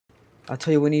I'll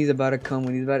tell you when he's about to come.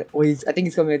 When he's about to... Oh, I think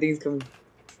he's coming. I think he's coming.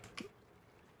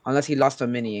 Unless he lost a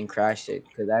mini and crashed it,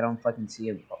 because I don't fucking see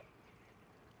him. Oh.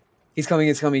 He's coming.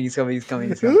 He's coming. He's coming. He's coming.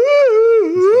 He's coming.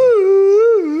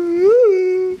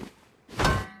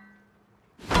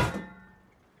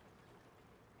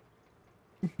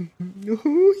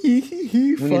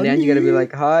 When you land, you gotta be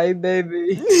like, "Hi,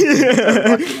 baby."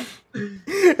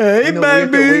 Hey,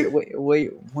 baby.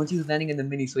 Wait. Once he's landing in the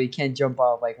mini, so he can't jump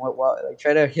off. Like, what? Like,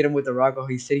 try to hit him with the rock while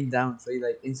he's sitting down, so he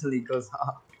like instantly goes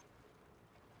off.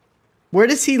 Where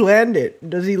does he land it?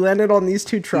 Does he land it on these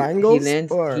two triangles? He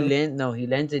lands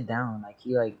it down. Like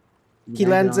he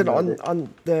lands it on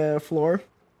the floor.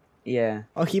 Yeah.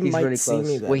 Oh, he's might really see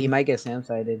me then. Well, he might get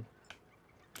Sam-sided.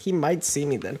 He might see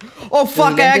me then. Oh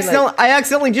fuck! I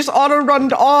accidentally just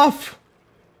auto-runned off.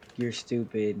 You're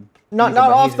stupid. Not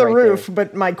off the roof,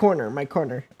 but my corner.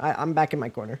 I'm back in my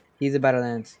corner. He's about to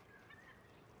land.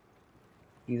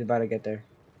 He's about to get there.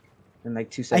 In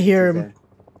like 2 seconds. I hear him. There.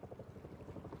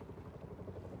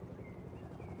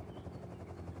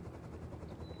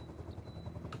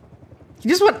 He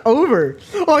just went over.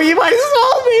 Oh, he might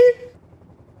saw me.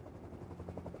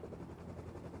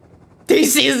 He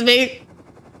sees me.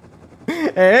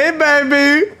 Hey,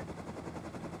 baby.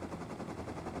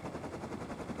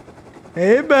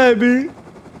 Hey, baby.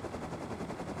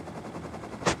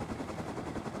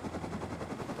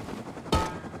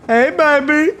 Hey,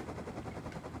 baby.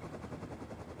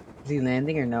 Is he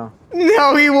landing or no?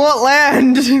 No, he won't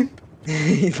land.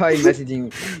 He's probably messaging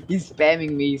me. He's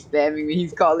spamming me.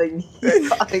 He's calling me.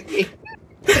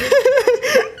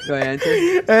 Do I answer?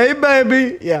 Hey,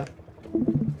 baby. Yeah.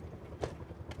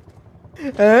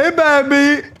 Hey,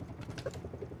 baby.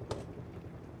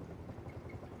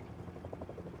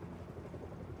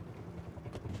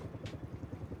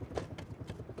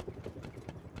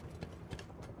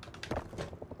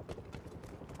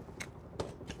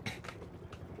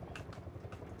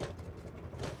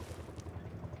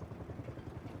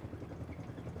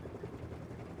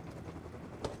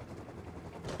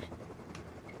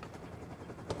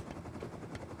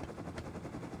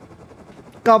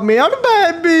 Come here,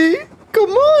 baby.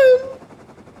 Come on.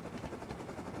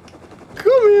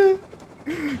 Come here.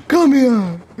 Come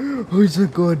here. Who's a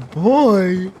good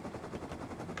boy?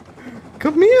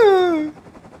 Come here.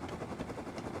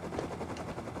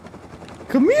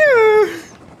 Come here.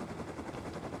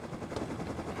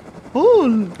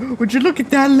 Oh, would you look at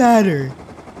that ladder?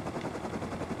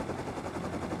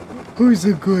 Who's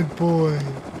a good boy?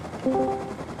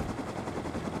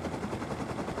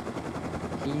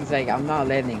 He's like, I'm not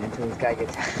landing until this guy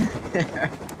gets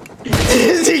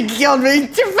He killed me.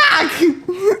 Fuck!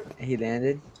 He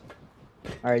landed.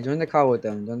 Alright, join the call with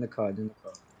them. Join the call.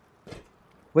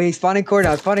 Wait, he's spawning court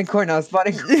now. Hey,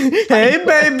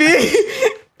 baby!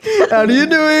 How are you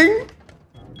doing?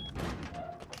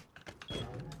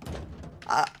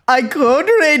 I code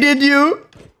raided you.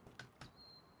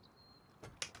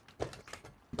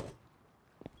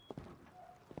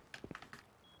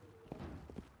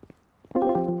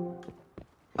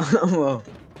 Whoa.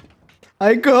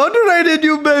 I code-raided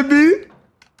you, baby!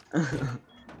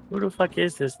 Who the fuck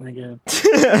is this nigga?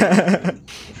 He's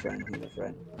a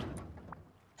friend.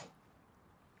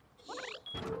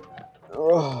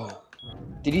 Oh.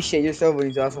 Did you shit yourself when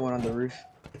he's also went on the roof?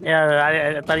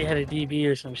 Yeah, I thought he had a DB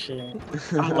or some shit.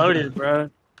 I'm loaded, bro.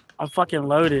 I'm fucking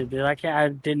loaded, dude. I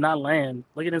did not land.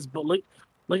 Look at this, look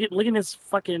at this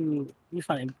fucking. Let me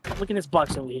find him. Look at this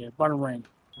box over here, bottom right.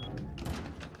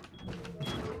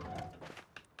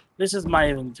 This is my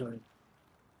inventory.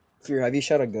 Fear, have you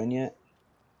shot a gun yet?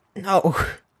 No.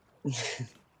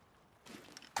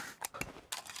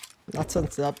 Not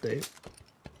since the update.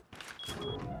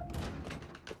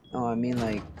 Oh, I mean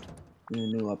like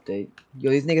new update. Yo,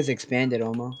 these niggas expanded,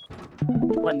 Omo.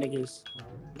 What niggas?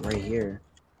 Right here.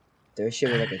 Their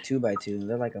shit was like a 2x2.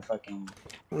 They're like a fucking...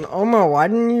 Oma, why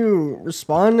didn't you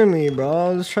respond to me, bro?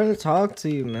 I was trying to talk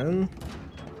to you, man. Do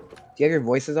you have your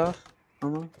voices off,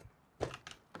 Omo?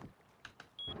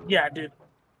 Yeah, dude.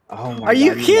 Oh my God. Are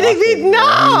you kidding me?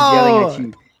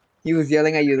 No! He was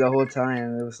yelling at you the whole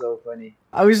time. It was so funny.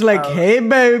 I was like, hey,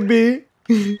 baby.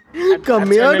 Come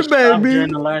here, baby.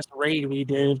 During the last raid we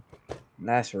did.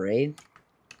 Last raid?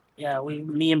 Yeah,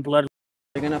 me and Blood.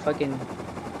 They're gonna fucking...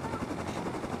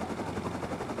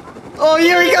 Oh,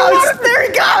 here he goes! There he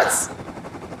goes!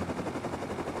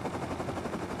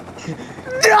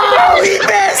 No, he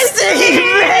missed!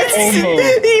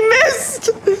 He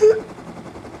missed!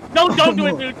 No, don't do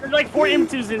it, dude. There's like 4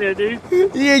 M2s in there, dude.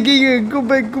 Yeah, go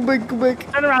back.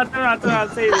 Turn around,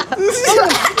 save it.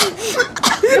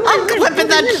 I'm clipping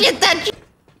that shit.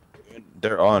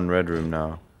 They're on Red Room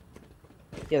now.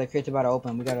 Yeah, the crate's about to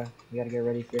open. We gotta get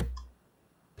ready for it.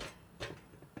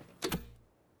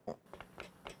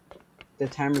 The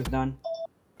timer's done.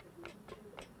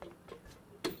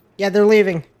 Yeah, they're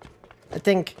leaving. I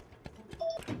think.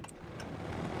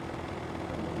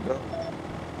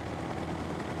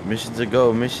 Missions a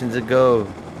go, missions a go.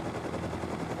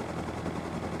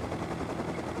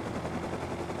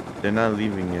 They're not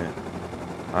leaving yet.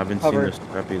 I haven't seen Cover. the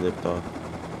Scrappy lift off.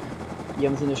 You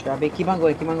haven't seen the Scrappy? Keep on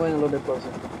going a little bit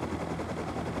closer.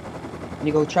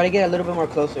 Nico, try to get a little bit more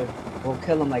closer. We'll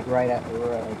kill him like right at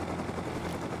like.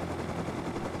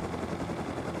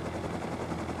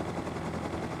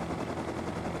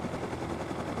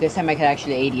 This time I could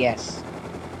actually ADS.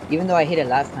 Even though I hit it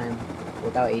last time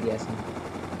without ADSing.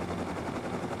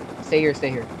 Stay here, stay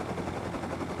here.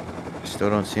 Still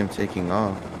don't see him taking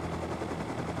off.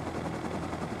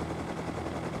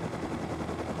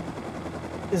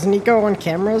 Is Nico on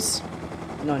cameras?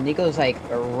 No, Nico's like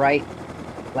right,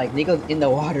 like Nico's in the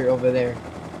water over there.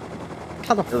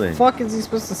 How the Dylan. fuck is he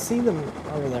supposed to see them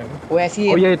over there? Wait, I see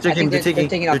Oh it. yeah, I they're think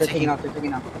taking they're taking off.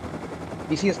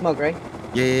 You see the smoke, right?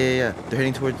 Yeah. They're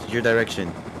heading towards your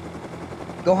direction.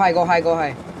 Go high, go high, go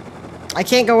high. I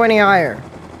can't go any higher.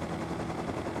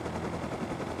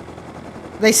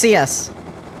 They see us.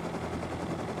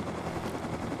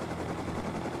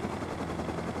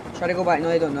 Try to go by. No,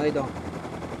 they don't. No, they don't.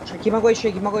 Keep on going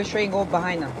straight. Keep on going straight and go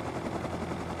behind them.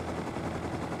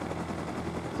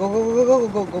 Go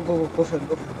for him. Go for him.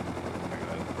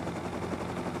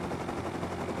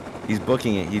 He's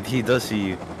booking it. He does see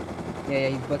you. Yeah,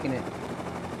 he's booking it.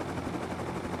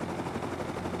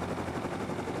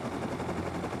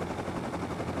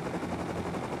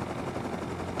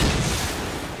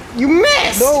 You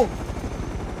missed! No!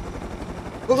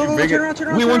 Go, turn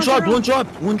around. Wait, one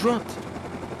dropped.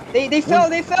 They fell.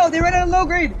 They ran out of low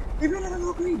grade.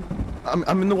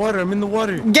 I'm in the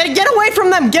water. Get away from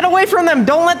them! Get away from them!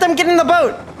 Don't let them get in the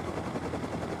boat!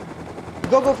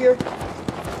 Go, Fear.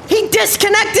 He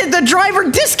disconnected! The driver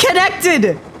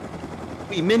disconnected!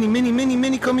 Wait,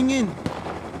 mini coming in.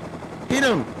 Hit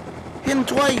him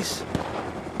twice.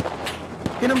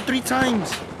 Hit him 3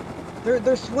 times.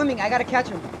 They're swimming. I gotta catch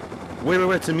them.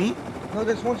 Wait, to me? No,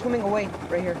 there's one swimming away,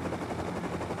 right here.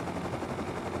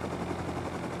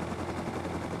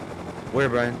 Where,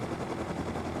 Brian?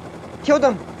 Killed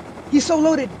him. He's so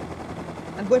loaded.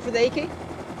 I'm going for the AK.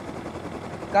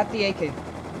 Got the AK.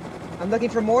 I'm looking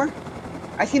for more.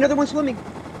 I see another one swimming.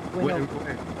 Wait, no.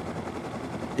 Where?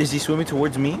 Is he swimming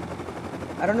towards me?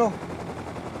 I don't know.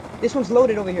 This one's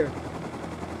loaded over here.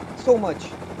 So much.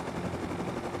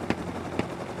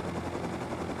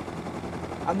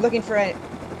 I'm looking for a...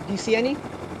 Do you see any?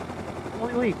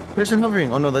 Wait. Person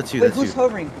hovering. Oh no, that's you. Wait, That's who's you.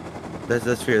 hovering?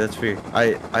 That's fear.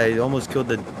 I almost killed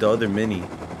the other mini.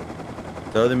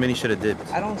 The other mini should have dipped.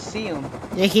 I don't see him.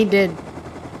 Yeah, he did.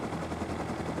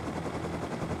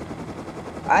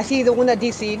 I see the one that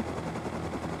DC'd.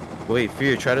 Wait,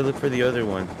 fear. Try to look for the other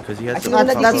one because he I has see some. one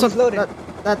that pop-up. DC's loaded.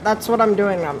 That's what I'm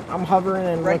doing. I'm hovering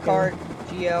and Red looking. card,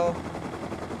 GL.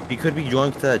 He could be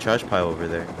going to that trash pile over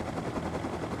there.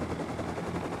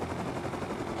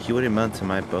 He wouldn't mount to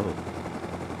my boat.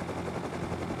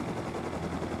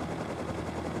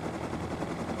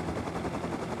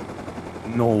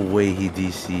 No way he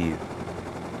DC'd.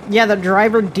 Yeah, the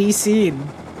driver DC'd.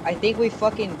 I think we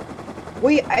fucking...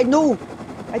 Wait, I know!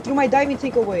 I threw my diving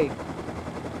tank away.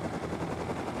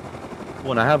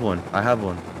 I have one.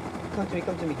 Come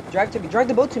to me. Drive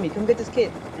the boat to me. Come get this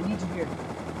kid. I need you here.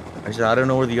 I said I don't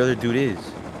know where the other dude is.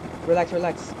 Relax.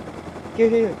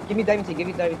 Here. Give me diving tank.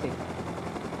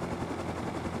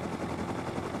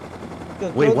 Yo,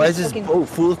 Wait, throw why this is this fucking- boat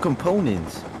full of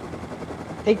components?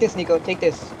 Take this, Nico. Take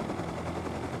this.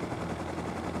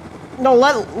 No,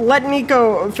 let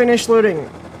Nico finish looting.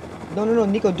 No.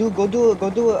 Nico, go do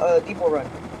a depot run.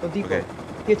 Go depot. Okay.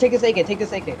 Here, take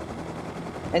this AK.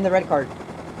 And the red card.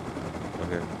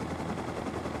 Okay.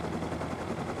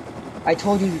 I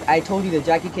told you the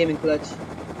Jackie came in clutch.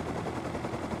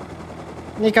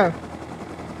 Nico.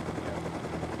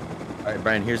 Alright,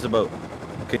 Brian, here's the boat.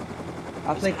 Okay.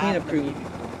 I'll play cleanup crew.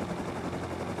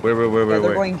 Where?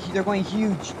 They're going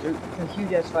huge. It's a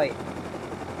huge ass fight.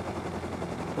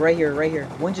 Right here.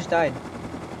 One just died.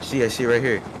 I see right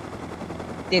here.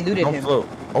 They looted Don't him. float.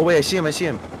 Oh wait, I see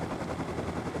him.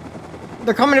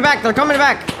 They're coming back.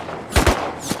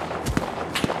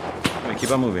 Wait, keep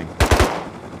on moving.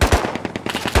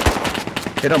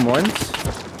 Hit him once.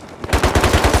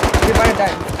 You're about to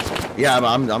die. Yeah,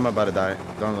 I'm about to die.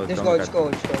 Don't look. Just don't go.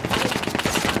 look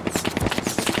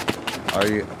Are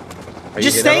you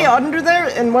Just hit stay at all? under there,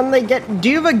 and when they get... Do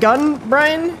you have a gun,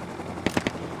 Brian?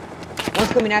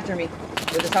 One's coming after me.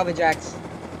 With the salvage axe.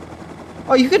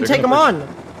 Oh, you can They're take him gonna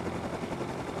on.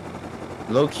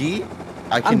 Low key,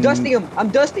 I can. I'm dusting him. I'm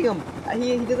dusting him.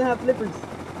 He doesn't have flippers.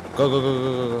 Go, go, go,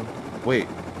 go, go, go. Wait.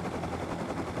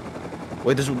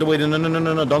 Wait, wait,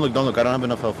 no. Don't look. I don't have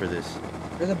enough health for this.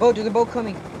 There's a boat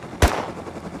coming.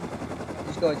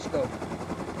 Just go.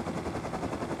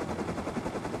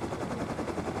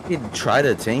 I could try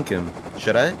to tank him.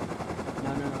 Should I? No.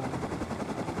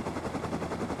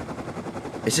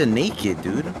 It's a naked,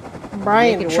 dude.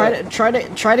 Brian, Make it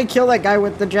try to kill that guy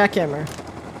with the jackhammer.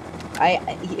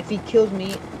 If he kills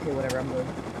me, okay, whatever, I'm good.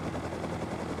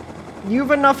 You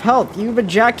have enough health. You have a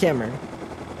jackhammer.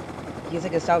 He's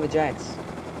like a salvage axe.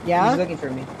 Yeah? He's looking for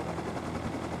me.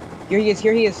 Here he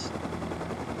is.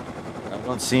 I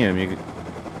don't see him.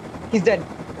 He's dead.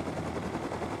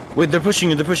 Wait, they're pushing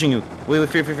you. Wait,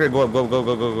 fear. Go up.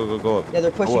 Yeah,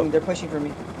 they're Go up. pushing for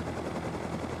me.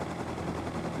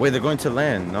 Wait, they're going to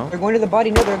land, no? They're going to the body.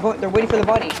 No, they're waiting for the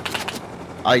body.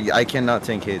 I cannot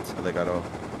tank hits, like, at all.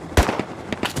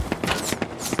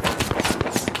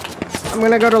 I'm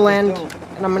gonna go to land, Don't.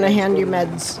 and I'm gonna hand you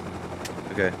meds.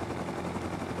 Okay.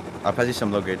 I'll pass you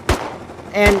some low grade.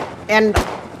 And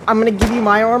I'm gonna give you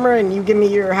my armor, and you give me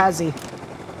your hazy.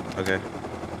 Okay.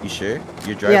 You sure?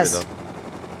 You're driver, Yes. though.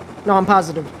 No, I'm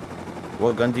positive.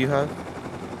 What gun do you have?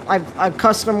 I've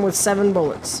custom with 7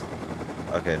 bullets.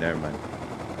 Okay, never mind.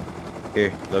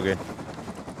 Here, low grade.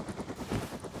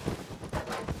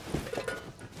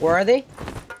 Where are they?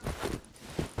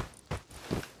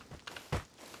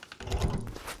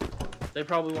 They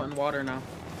probably went in water now.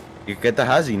 You get the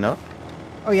hazy, no?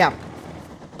 Oh yeah.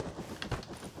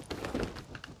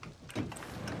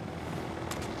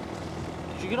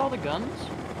 Did you get all the guns?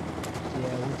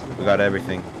 Yeah, We got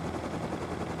everything.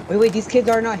 Wait, these kids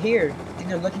are not here. I think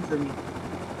they're looking for me.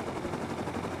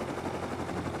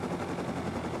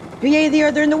 Yeah, they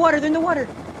are. They're in the water. They're in the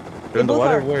both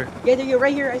water? are. Where? Yeah, they're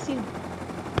right here. I see them.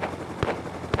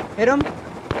 Hit them.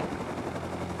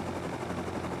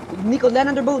 Nico, land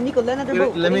on their boat. Wait,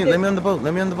 let me on the boat.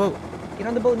 Get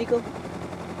on the boat, Nico.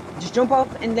 Just jump off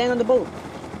and land on the boat.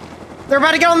 They're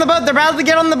about to get on the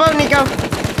boat. Nico.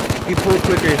 He pulled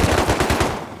quicker.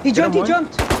 He jumped. one.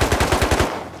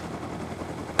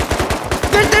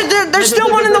 There's still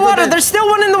one in the water. There's still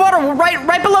one in the water.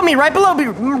 Right below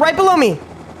me.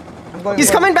 I'm going.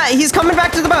 He's coming back. He's coming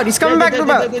back to the boat.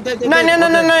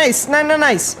 Nice.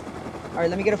 All right,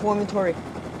 let me get a full inventory.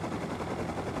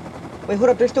 Wait, hold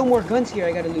up. There's still more guns here.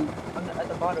 I gotta loot at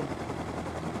the bottom.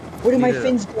 Where did my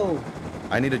fins go?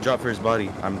 I need a drop for his body.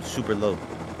 I'm super low.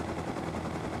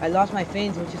 I lost my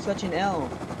fins, which is such an L.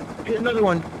 Hit another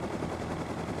one.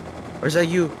 Or is that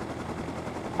you?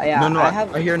 Yeah, No,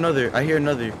 I hear another.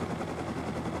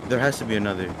 There has to be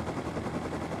another.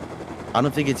 I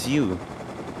don't think it's you.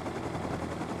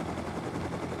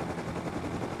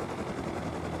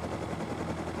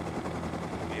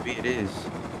 Maybe it is.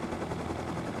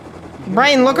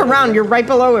 Brian, look around. You're right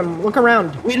below him. Look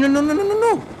around. Wait,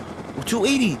 no.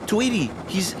 280.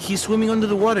 He's swimming under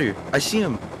the water. I see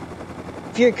him.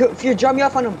 Fear, drop me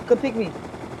off on him. Come pick me.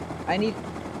 I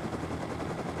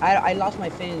lost my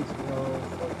fins, bro.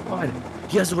 What?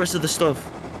 He has the rest of the stuff.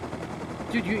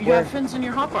 Dude, you Where? have fins in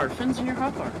your hotbar.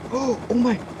 Oh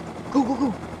my.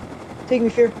 Go. Take me,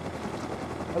 Fear.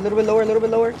 A little bit lower.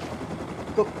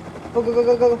 Go.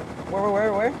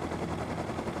 Where?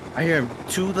 I hear him.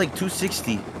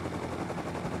 260.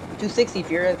 260,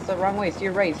 Fear. It's the wrong way.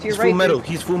 Steer right. He's full metal.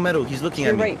 He's looking Steer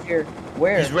at me. right, Fear.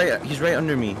 Where? He's right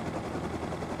under me.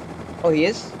 Oh, he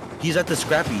is? He's at the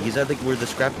scrappy. He's at where the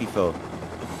scrappy fell.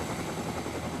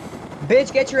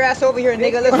 Bitch, get your ass over here,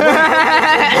 nigga. Let's go. You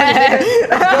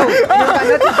don't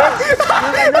got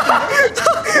nothing, bitch.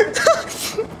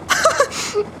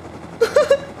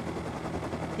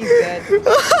 He's dead.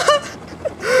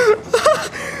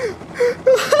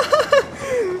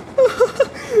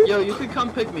 Yo, you could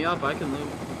come pick me up. I can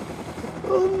live.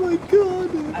 Oh my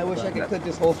god. I wish I could quit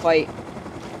this whole fight.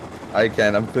 I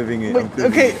can. I'm clipping it.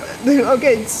 Okay. Why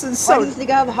does this nigga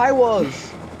have high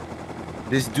walls?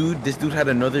 This dude had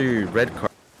another red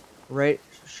card. Right,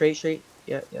 straight.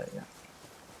 Yeah.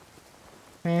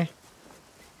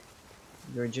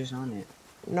 You're just on it.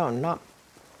 No, not.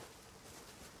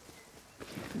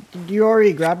 Did you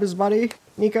already grab his body,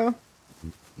 Nico?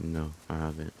 No, I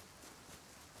haven't.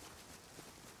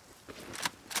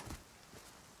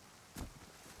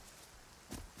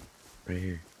 Right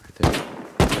here, right there.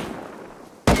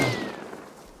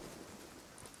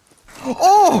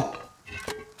 Oh!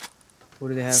 What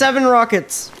do they have? 7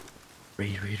 rockets.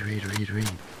 Raid.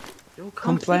 Yo, Come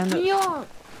come fly on pick the- me up.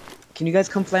 Can you guys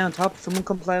come fly on top? Someone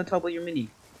come fly on top with your mini.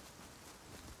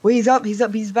 Wait, he's up.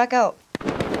 He's back out.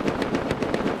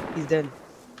 He's dead.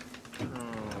 Oh.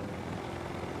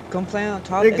 Come play on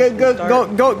top.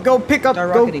 Go pick up.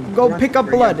 start Go rocketing. go Run, pick up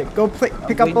hurry blood. up. Go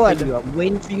pick up blood. I'm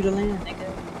waiting for you to land,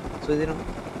 nigga. So they don't.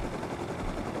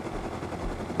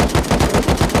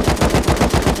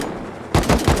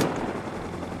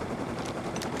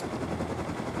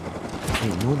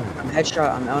 I'm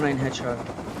headshot. I'm L9 headshot.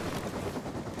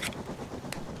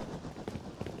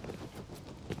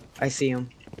 I see him.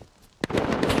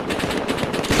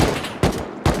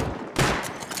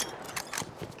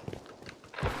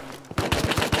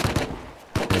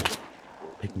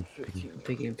 Pick me.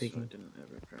 I'm picking. So I didn't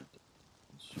ever craft it.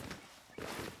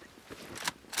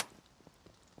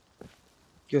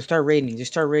 Yo, start raiding.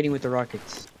 Just start raiding with the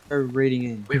rockets. Start raiding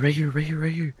in. Wait, right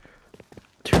here.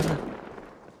 Turn left.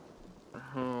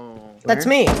 Oh. That's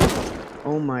Where? me.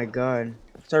 Oh my god.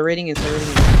 Start raiding in.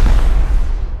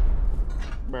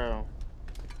 Bro.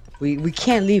 We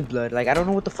can't leave, blood. Like, I don't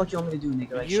know what the fuck you want me to do,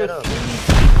 nigga. Like, shut up.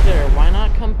 There. Why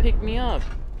not come pick me up?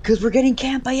 Cause we're getting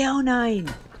camped by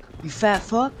L9. You fat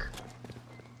fuck.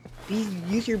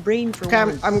 Use your brain for Okay,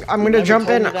 once. I'm You gonna never jump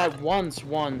told in. me that once,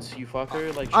 you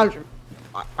fucker. Like, I'll- shut your...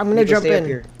 I'm gonna Nico, jump stay in. up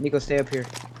here. Nico, stay up here.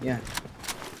 Yeah.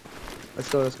 Let's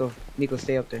go. Nico,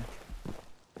 stay up there.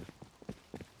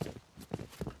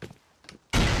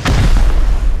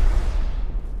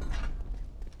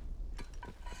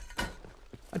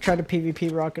 I tried to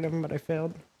PvP rocket him, but I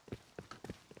failed.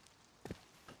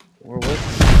 Or what?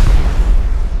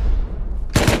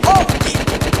 Oh!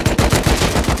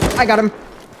 I got him.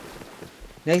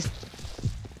 Nice.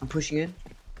 I'm pushing in.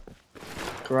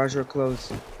 Garage door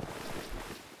closed.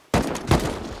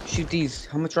 Shoot these.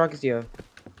 How much rockets do you have?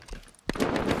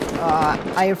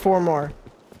 I have 4 more.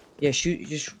 Yeah, shoot.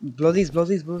 Just blow these. Blow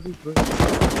these. Blow,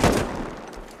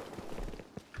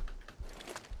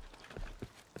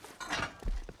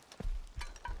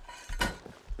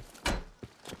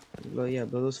 yeah,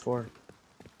 blow those 4.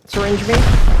 Syringe me.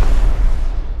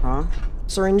 Huh?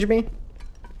 Syringe me.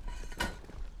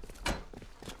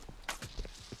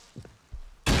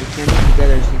 We can't be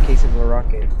together just in case of a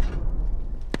rocket.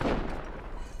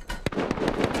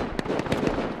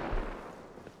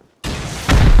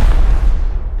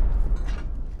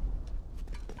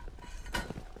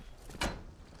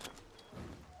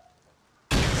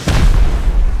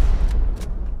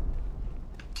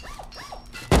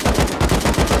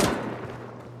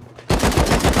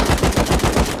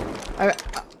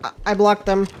 I blocked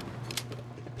them.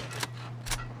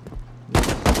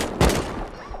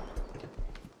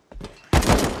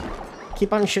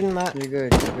 Keep on shooting that. You're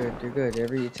good.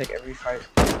 Take every fight.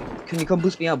 Can you come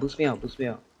boost me out? Go, boost me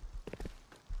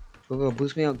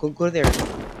out. Go there.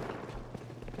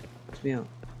 Boost me out.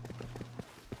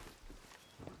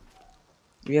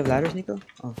 Do you have ladders, Nico?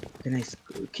 Oh, okay, nice.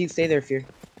 Stay there, Fear.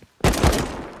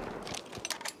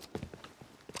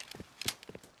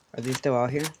 Are they still out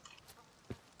here?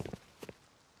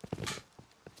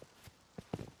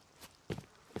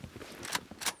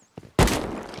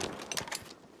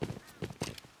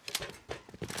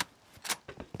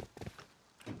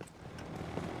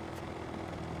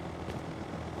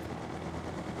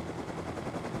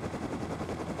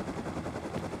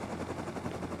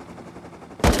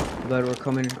 Blood, we're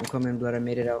coming. I'm coming, Blood. I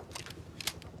made it out.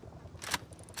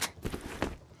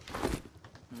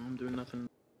 I'm doing nothing.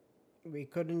 We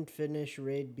couldn't finish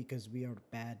raid because we are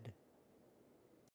bad.